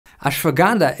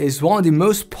Ashwagandha is one of the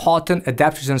most potent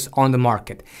adaptogens on the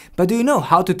market, but do you know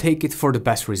how to take it for the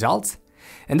best results?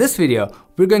 In this video,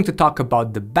 we're going to talk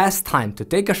about the best time to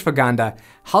take ashwagandha,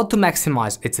 how to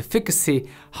maximize its efficacy,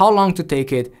 how long to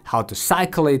take it, how to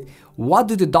cycle it, what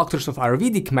do the doctors of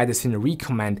Ayurvedic medicine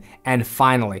recommend, and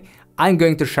finally, I'm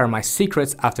going to share my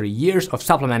secrets after years of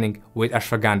supplementing with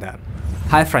ashwagandha.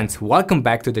 Hi friends, welcome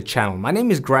back to the channel. My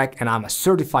name is Greg and I'm a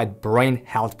certified brain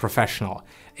health professional.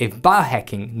 If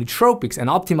biohacking, nootropics and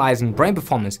optimizing brain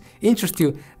performance interest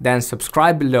you, then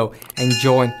subscribe below and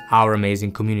join our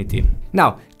amazing community.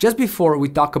 Now, just before we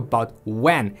talk about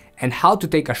when and how to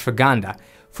take ashwagandha,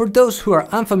 for those who are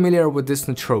unfamiliar with this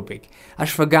nootropic,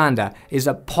 ashwagandha is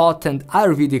a potent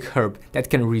Ayurvedic herb that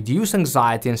can reduce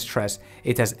anxiety and stress,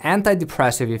 it has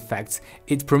antidepressive effects,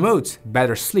 it promotes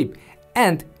better sleep,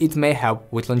 and it may help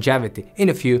with longevity in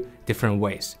a few different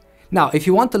ways. Now, if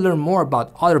you want to learn more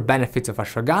about other benefits of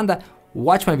ashwagandha,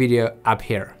 watch my video up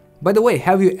here. By the way,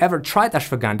 have you ever tried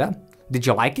ashwagandha? Did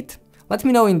you like it? Let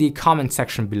me know in the comment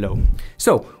section below.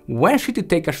 So, when should you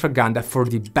take ashwagandha for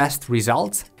the best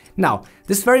results? Now,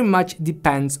 this very much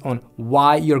depends on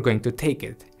why you're going to take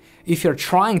it. If you're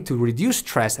trying to reduce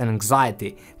stress and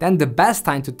anxiety, then the best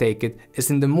time to take it is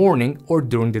in the morning or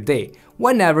during the day,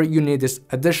 whenever you need this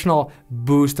additional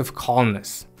boost of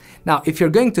calmness. Now, if you're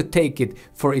going to take it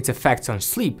for its effects on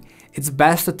sleep, it's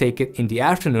best to take it in the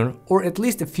afternoon or at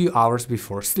least a few hours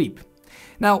before sleep.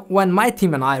 Now, when my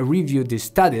team and I reviewed these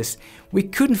studies, we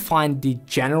couldn't find the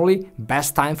generally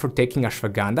best time for taking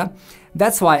ashwagandha.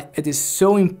 That's why it is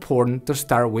so important to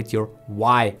start with your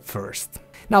why first.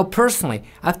 Now, personally,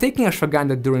 I've taken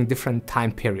ashwagandha during different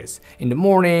time periods, in the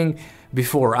morning,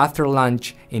 before or after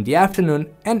lunch, in the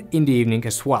afternoon, and in the evening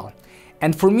as well.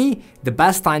 And for me, the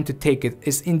best time to take it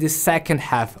is in the second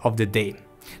half of the day.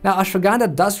 Now,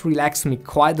 ashwagandha does relax me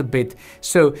quite a bit,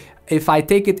 so if I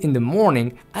take it in the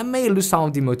morning, I may lose some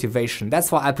of the motivation.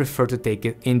 That's why I prefer to take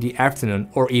it in the afternoon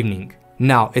or evening.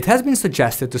 Now, it has been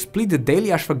suggested to split the daily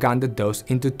ashwagandha dose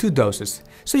into 2 doses,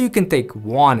 so you can take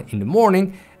one in the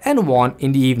morning and one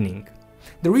in the evening.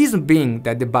 The reason being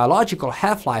that the biological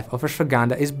half-life of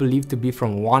ashwagandha is believed to be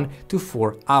from 1 to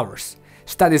 4 hours.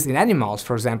 Studies in animals,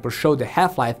 for example, show the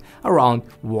half-life around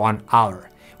 1 hour,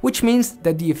 which means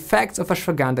that the effects of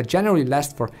ashwagandha generally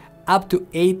last for up to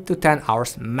 8 to 10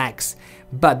 hours max,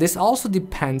 but this also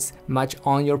depends much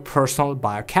on your personal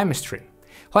biochemistry.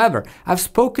 However, I've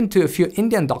spoken to a few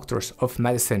Indian doctors of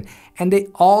medicine and they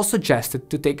all suggested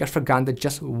to take ashwagandha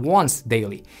just once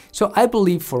daily, so I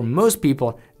believe for most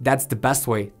people that's the best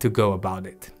way to go about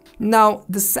it. Now,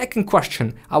 the second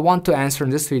question I want to answer in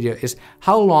this video is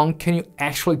how long can you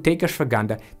actually take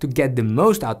ashwagandha to get the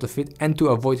most out of it and to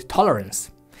avoid tolerance?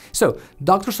 So,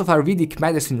 doctors of Ayurvedic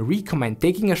medicine recommend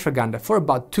taking ashwagandha for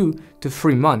about 2 to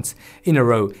 3 months in a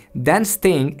row, then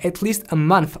staying at least a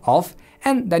month off,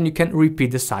 and then you can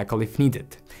repeat the cycle if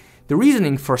needed. The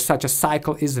reasoning for such a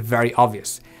cycle is very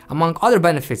obvious. Among other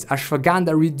benefits,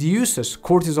 ashwagandha reduces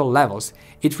cortisol levels,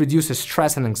 it reduces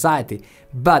stress and anxiety,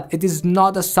 but it is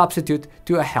not a substitute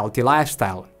to a healthy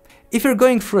lifestyle. If you're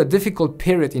going through a difficult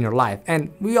period in your life,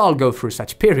 and we all go through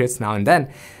such periods now and then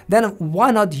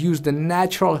why not use the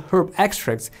natural herb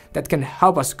extracts that can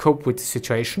help us cope with the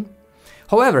situation?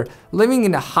 However, living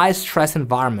in a high-stress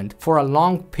environment for a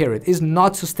long period is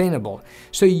not sustainable,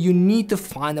 so you need to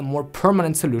find a more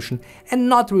permanent solution and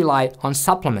not rely on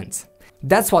supplements.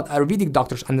 That's what Ayurvedic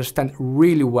doctors understand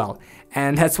really well,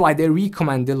 and that's why they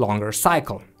recommend the longer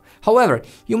cycle. However,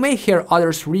 you may hear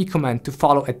others recommend to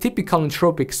follow a typical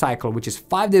nootropic cycle, which is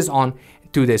 5 days on,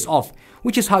 2 days off,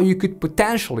 which is how you could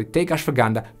potentially take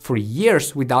ashwagandha for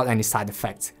years without any side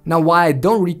effects. Now, why I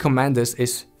don't recommend this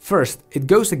is, first, it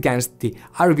goes against the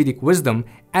Ayurvedic wisdom,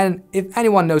 and if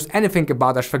anyone knows anything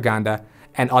about ashwagandha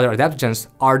and other adaptogens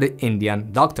are the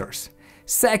Indian doctors.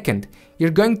 Second, you're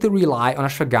going to rely on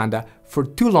ashwagandha for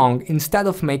too long instead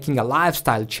of making a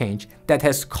lifestyle change that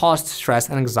has caused stress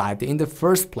and anxiety in the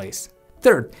first place.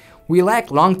 Third, we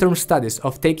lack long-term studies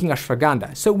of taking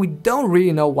ashwagandha, so we don't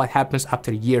really know what happens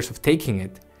after years of taking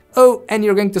it. Oh, and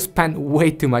you're going to spend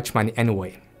way too much money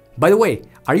anyway. By the way,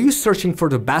 are you searching for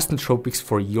the best nootropics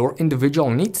for your individual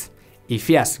needs? If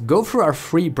yes, go through our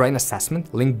free brain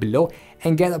assessment, link below,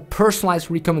 and get a personalized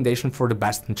recommendation for the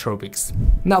best nootropics.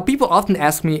 Now, people often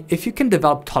ask me if you can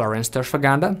develop tolerance to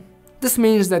ashwagandha. This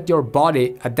means that your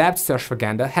body adapts to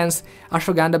ashwagandha, hence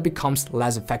ashwagandha becomes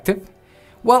less effective.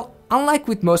 Well, unlike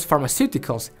with most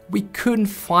pharmaceuticals, we couldn't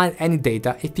find any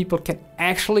data if people can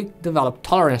actually develop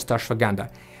tolerance to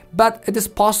ashwagandha, but it is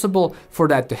possible for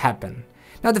that to happen.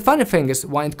 Now, the funny thing is,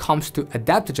 when it comes to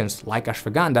adaptogens like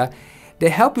ashwagandha, They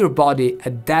help your body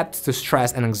adapt to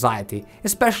stress and anxiety,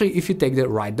 especially if you take the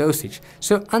right dosage.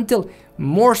 So until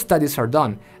more studies are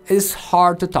done, it is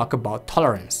hard to talk about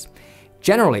tolerance.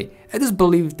 Generally, it is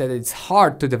believed that it's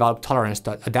hard to develop tolerance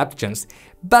to adaptogens,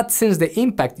 but since they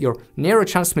impact your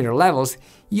neurotransmitter levels,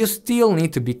 you still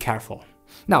need to be careful.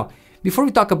 Now, before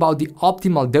we talk about the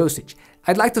optimal dosage,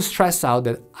 I'd like to stress out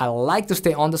that I like to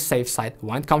stay on the safe side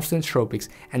when it comes to nootropics,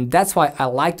 and that's why I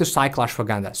like to cycle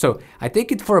ashwagandha. So I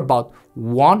take it for about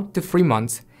 1 to 3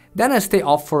 months, then I stay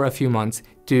off for a few months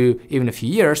to even a few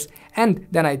years, and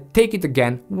then I take it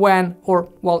again when or,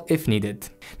 well, if needed.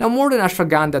 Now, more than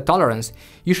ashwagandha tolerance,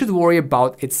 you should worry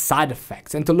about its side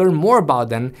effects, and to learn more about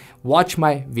them, watch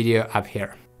my video up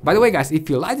here. By the way guys, if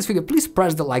you like this video, please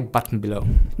press the like button below.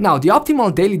 Now, the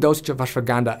optimal daily dosage of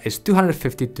ashwagandha is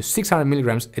 250 to 600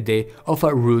 milligrams a day of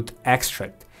a root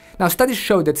extract. Now, studies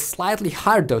show that slightly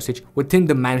higher dosage within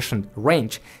the mentioned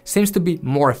range seems to be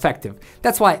more effective.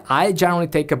 That's why I generally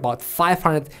take about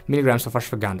 500 milligrams of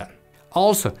ashwagandha.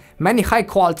 Also, many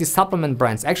high-quality supplement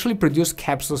brands actually produce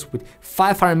capsules with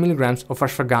 500 milligrams of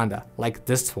ashwagandha, like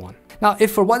this one. Now,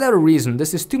 if for whatever reason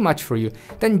this is too much for you,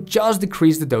 then just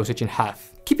decrease the dosage in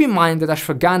half. Keep in mind that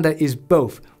ashwagandha is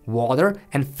both water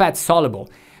and fat soluble,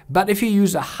 but if you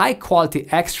use a high-quality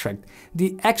extract,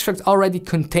 the extract already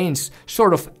contains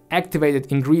sort of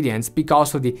activated ingredients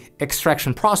because of the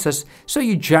extraction process, so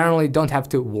you generally don't have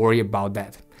to worry about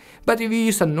that. But if you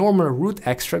use a normal root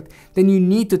extract, then you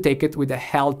need to take it with a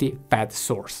healthy fat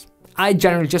source. I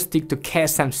generally just stick to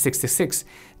KSM 66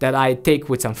 that I take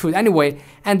with some food anyway,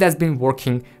 and that's been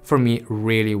working for me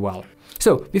really well.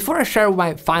 So before I share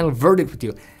my final verdict with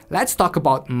you, let's talk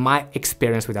about my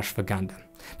experience with ashwagandha.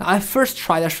 Now, I first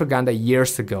tried ashwagandha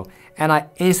years ago, and I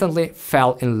instantly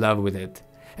fell in love with it.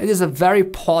 It is a very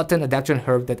potent adaptogen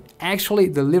herb that actually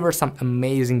delivers some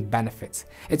amazing benefits.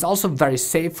 It's also very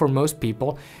safe for most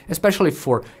people, especially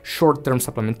for short-term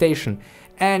supplementation.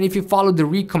 And if you follow the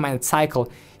recommended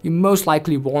cycle, you most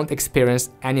likely won't experience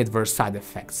any adverse side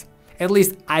effects. At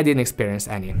least I didn't experience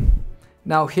any.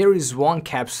 Now, here is one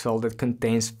capsule that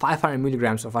contains 500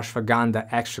 milligrams of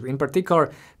ashwagandha extract. In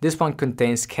particular, this one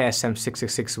contains KSM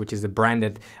 666, which is the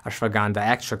branded ashwagandha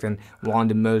extract and one of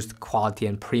the most quality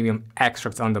and premium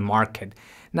extracts on the market.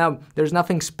 Now, there's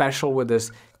nothing special with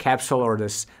this capsule or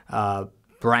this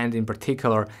brand in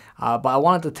particular, but I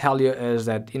wanted to tell you is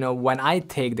that, when I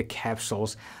take the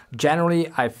capsules,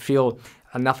 generally I feel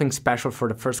nothing special for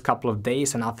the first couple of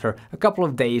days, and after a couple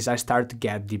of days I start to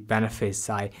get the benefits.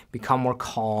 I become more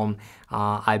calm,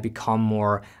 I become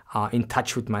more in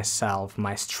touch with myself,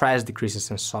 my stress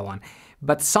decreases and so on.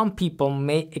 But some people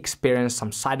may experience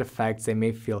some side effects. They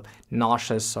may feel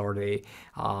nauseous, or they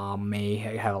may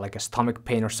have like a stomach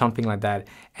pain or something like that.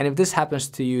 And if this happens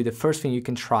to you, the first thing you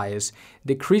can try is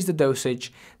decrease the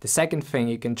dosage. The second thing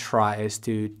you can try is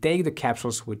to take the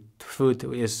capsules with food.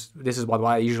 This is what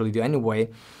I usually do anyway.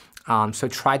 So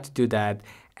try to do that.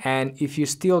 And if you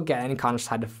still get any kind of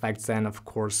side effects, then of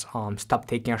course stop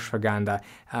taking ashwagandha.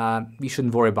 You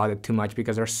shouldn't worry about it too much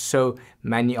because there's so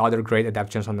many other great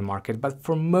adaptogens on the market. But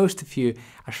for most of you,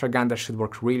 ashwagandha should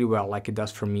work really well like it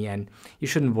does for me, and you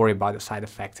shouldn't worry about the side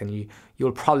effects, and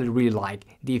you'll probably really like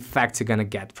the effects you're gonna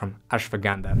get from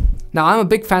ashwagandha. Now, I'm a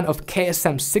big fan of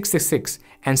KSM 66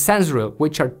 and Sensorial,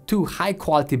 which are two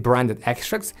high-quality branded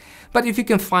extracts, but if you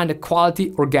can find a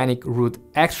quality organic root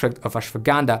extract of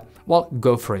ashwagandha, well,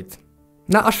 go for it.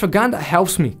 Now, ashwagandha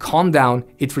helps me calm down,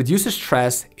 it reduces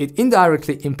stress, it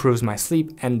indirectly improves my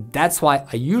sleep, and that's why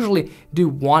I usually do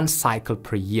one cycle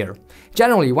per year.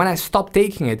 Generally, when I stop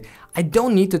taking it, I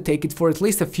don't need to take it for at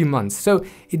least a few months, so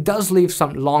it does leave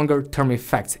some longer-term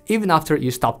effects, even after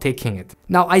you stop taking it.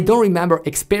 Now, I don't remember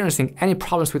experiencing any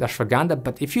problems with ashwagandha,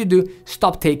 but if you do,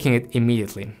 stop taking it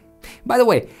immediately. By the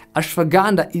way,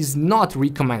 ashwagandha is not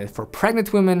recommended for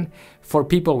pregnant women, for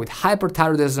people with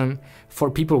hyperthyroidism,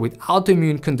 for people with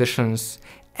autoimmune conditions,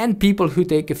 and people who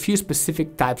take a few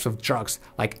specific types of drugs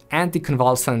like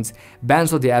anticonvulsants,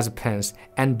 benzodiazepines,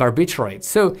 and barbiturates.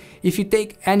 So if you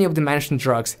take any of the mentioned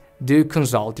drugs, do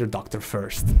consult your doctor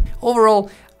first. Overall,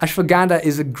 ashwagandha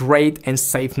is a great and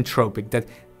safe nootropic that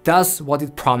does what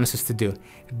it promises to do,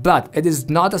 but it is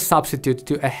not a substitute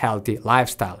to a healthy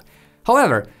lifestyle.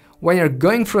 However, when you're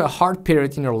going through a hard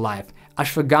period in your life,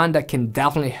 ashwagandha can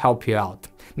definitely help you out.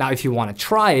 Now, if you want to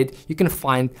try it, you can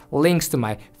find links to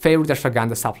my favorite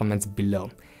ashwagandha supplements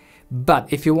below.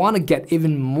 But if you want to get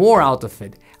even more out of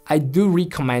it, I do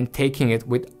recommend taking it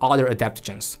with other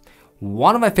adaptogens.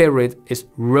 One of my favorites is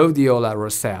Rhodiola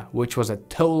rosea, which was a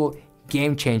total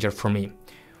game changer for me.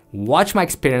 Watch my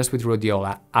experience with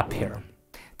Rhodiola up here.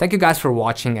 Thank you guys for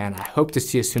watching, and I hope to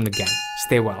see you soon again.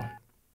 Stay well.